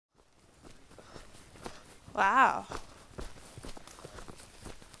Wow.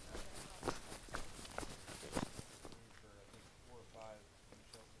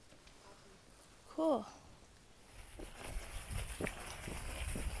 Cool.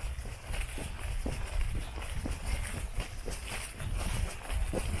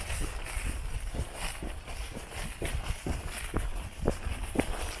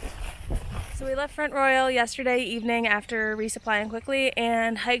 So we left Front Royal yesterday evening after resupplying quickly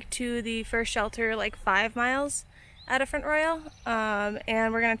and hiked to the first shelter like 5 miles out of Front Royal.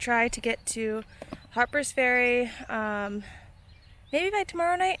 And we're gonna try to get to Harpers Ferry maybe by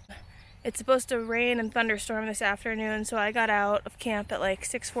tomorrow night. It's supposed to rain and thunderstorm this afternoon, so I got out of camp at like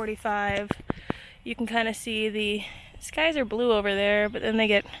 6:45. You can kind of see the skies are blue over there, but then they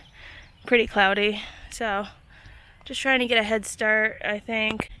get pretty cloudy. So just trying to get a head start, I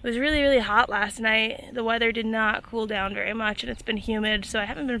think. It was really, really hot last night. The weather did not cool down very much, and it's been humid, so I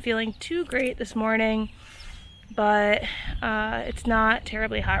haven't been feeling too great this morning. But it's not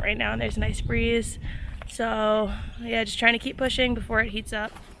terribly hot right now, and there's a nice breeze. So yeah, just trying to keep pushing before it heats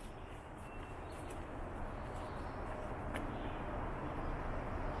up.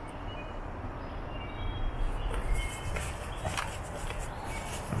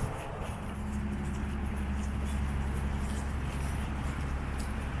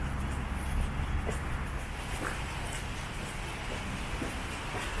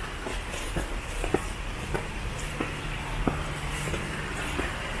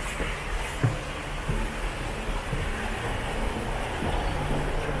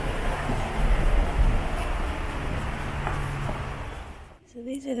 So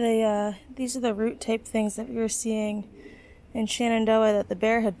these are the root type things that we were seeing in Shenandoah that the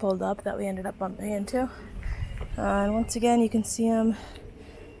bear had pulled up that we ended up bumping into. And once again, you can see them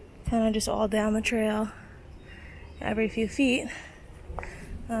kind of just all down the trail every few feet.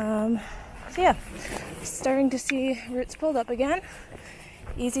 So yeah, starting to see roots pulled up again.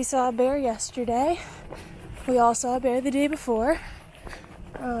 Easy saw a bear yesterday. We all saw a bear the day before.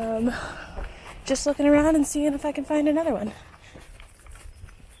 Just looking around and seeing if I can find another one.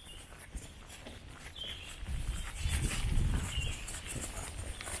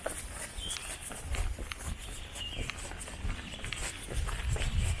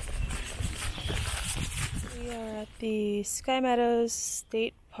 We are at the Sky Meadows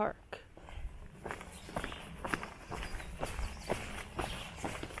State Park.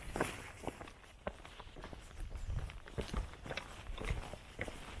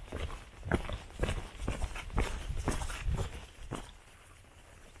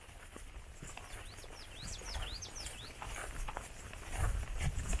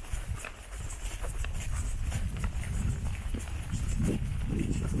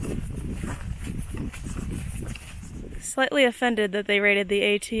 Slightly offended that they rated the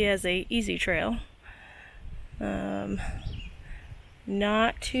AT as a easy trail.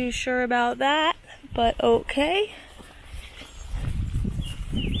 Not too sure about that, but okay.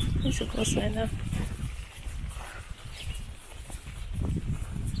 It's a cool sign though.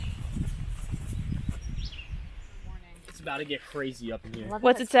 It's about to get crazy up in here.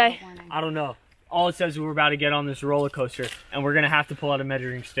 What's it say? I don't know. All it says is we're about to get on this roller coaster, and we're gonna have to pull out a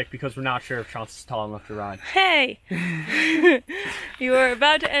measuring stick because we're not sure if Chaunce is tall enough to ride. Hey! You are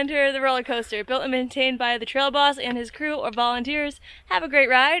about to enter the roller coaster, built and maintained by the trail boss and his crew or volunteers. Have a great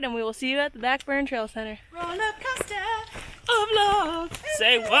ride, and we will see you at the Backburn Trail Center. Roller coaster of love.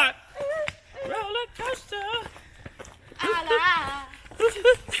 Say what? Roller coaster. Roller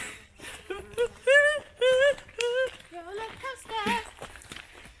coaster.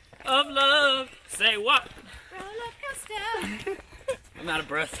 Of love. Say what? Roller coaster. I'm out of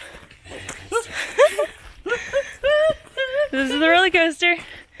breath. This is the roller coaster.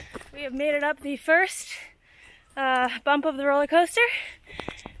 We have made it up the first bump of the roller coaster.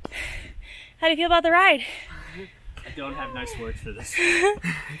 How do you feel about the ride? I don't have nice words for this.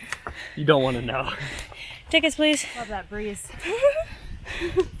 You don't want to know. Tickets, please. Love that breeze.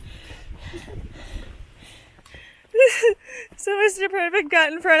 So Mr. Perfect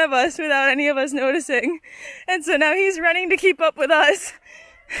got in front of us without any of us noticing. And so now he's running to keep up with us.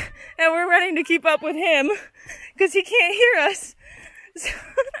 And we're running to keep up with him because he can't hear us.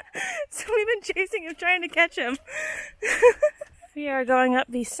 So we've been chasing him, trying to catch him. We are going up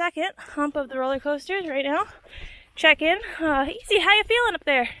the second hump of the roller coasters right now. Check in. Easy, how you feeling up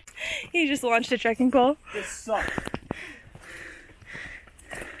there? He just launched a trekking pole. This sucks.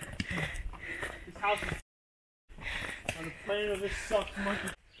 This house is on the plane of this sucks monkey.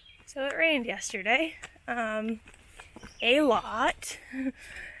 So it rained yesterday, a lot,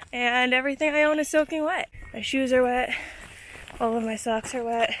 and everything I own is soaking wet. My shoes are wet, all of my socks are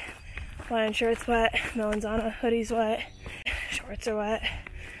wet, One shirt's wet, Melanzana hoodie's wet, shorts are wet.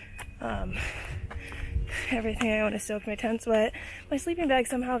 Everything I own is soaked, my tent's wet. My sleeping bag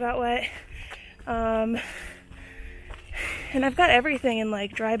somehow got wet. And I've got everything in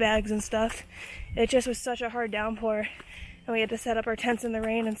like dry bags and stuff. It just was such a hard downpour and we had to set up our tents in the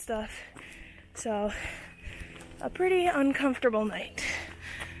rain and stuff. So, a pretty uncomfortable night,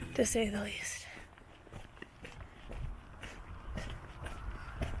 to say the least.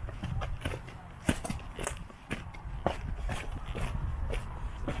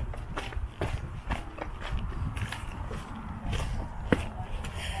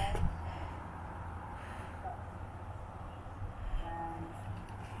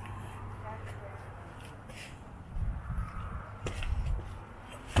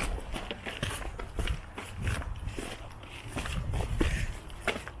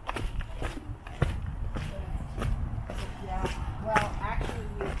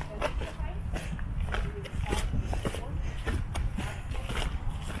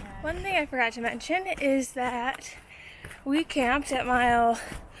 One thing I forgot to mention is that we camped at mile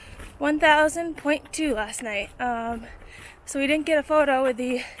 1000.2 last night. So we didn't get a photo with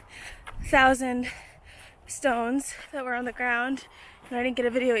the 1,000 stones that were on the ground. And I didn't get a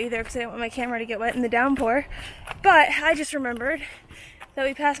video either because I didn't want my camera to get wet in the downpour. But I just remembered that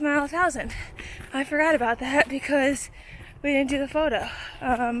we passed mile 1,000. I forgot about that because we didn't do the photo.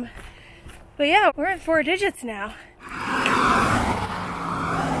 But yeah, we're in 4 digits now.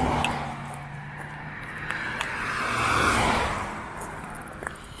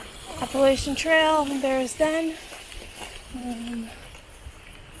 Appalachian Trail, there's then.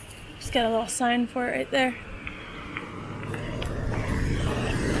 Just got a little sign for it right there.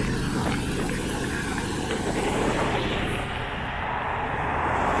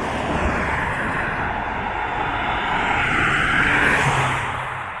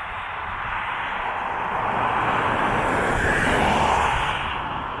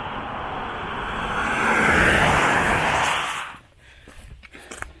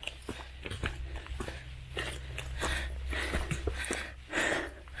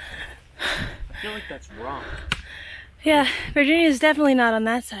 I feel like that's wrong. Yeah, Virginia's definitely not on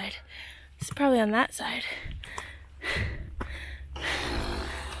that side. It's probably on that side.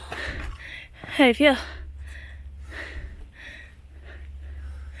 How do you feel?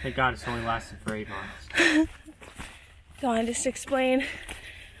 Thank God it's only lasted for 8 miles. Go on, just explain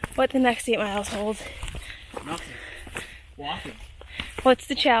what the next 8 miles hold. Nothing. Walking. What's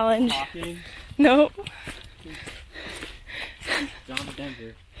the challenge? Talking. Nope. John to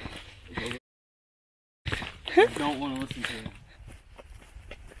Denver. I don't want to listen to it.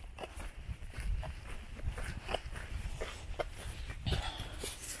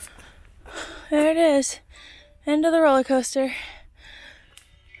 There it is. End of the roller coaster.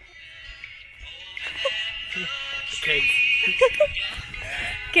 Okay.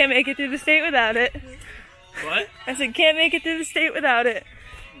 Can't make it through the state without it. What? I said can't make it through the state without it.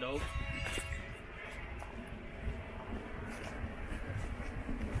 Nope.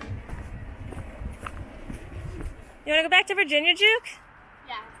 You want to go back to Virginia, Juke?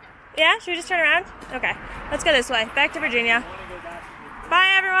 Yeah, let's go. Yeah? Should we just turn around? Okay. Let's go this way. Back to Virginia. Bye,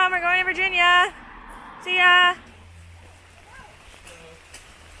 everyone. We're going to Virginia. See ya.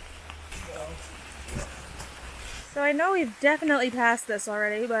 So I know we've definitely passed this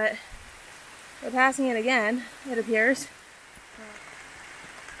already, but we're passing it again, it appears.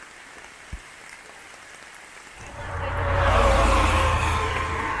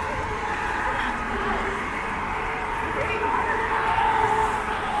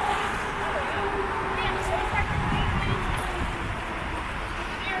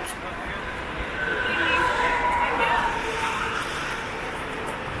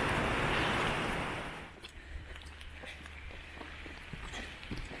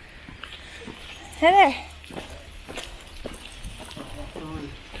 Hey there.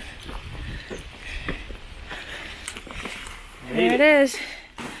 There it is.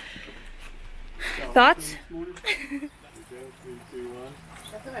 Thoughts? I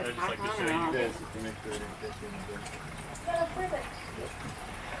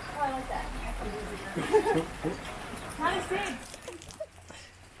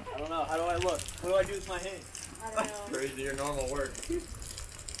don't know. How do I look? What do I do with my hand? I don't know. Crazy your normal work.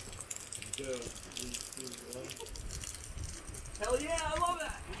 Hell yeah, I love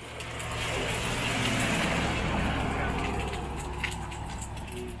that.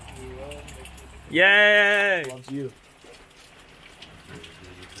 Yay! Loves you.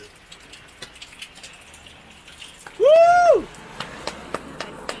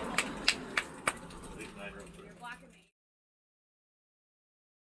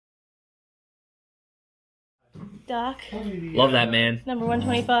 Doc. Love that man. Number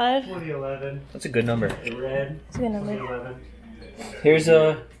 125. 2011. That's a good number. Red. It's a good number. 2011. Here's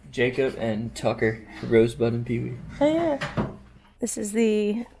Jacob and Tucker, Rosebud and Pee Wee. Oh yeah. This is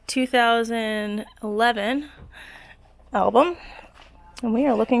the 2011 album. And we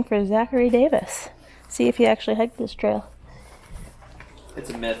are looking for Zachary Davis. See if he actually hiked this trail. It's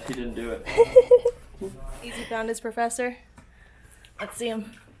a myth. He didn't do it. Easy found his professor. Let's see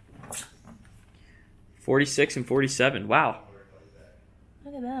him. 46 and 47. Wow.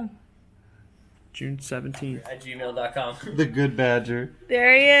 Look at them. June 17th. At gmail.com. The Good Badger.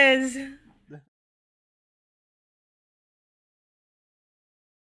 There he is.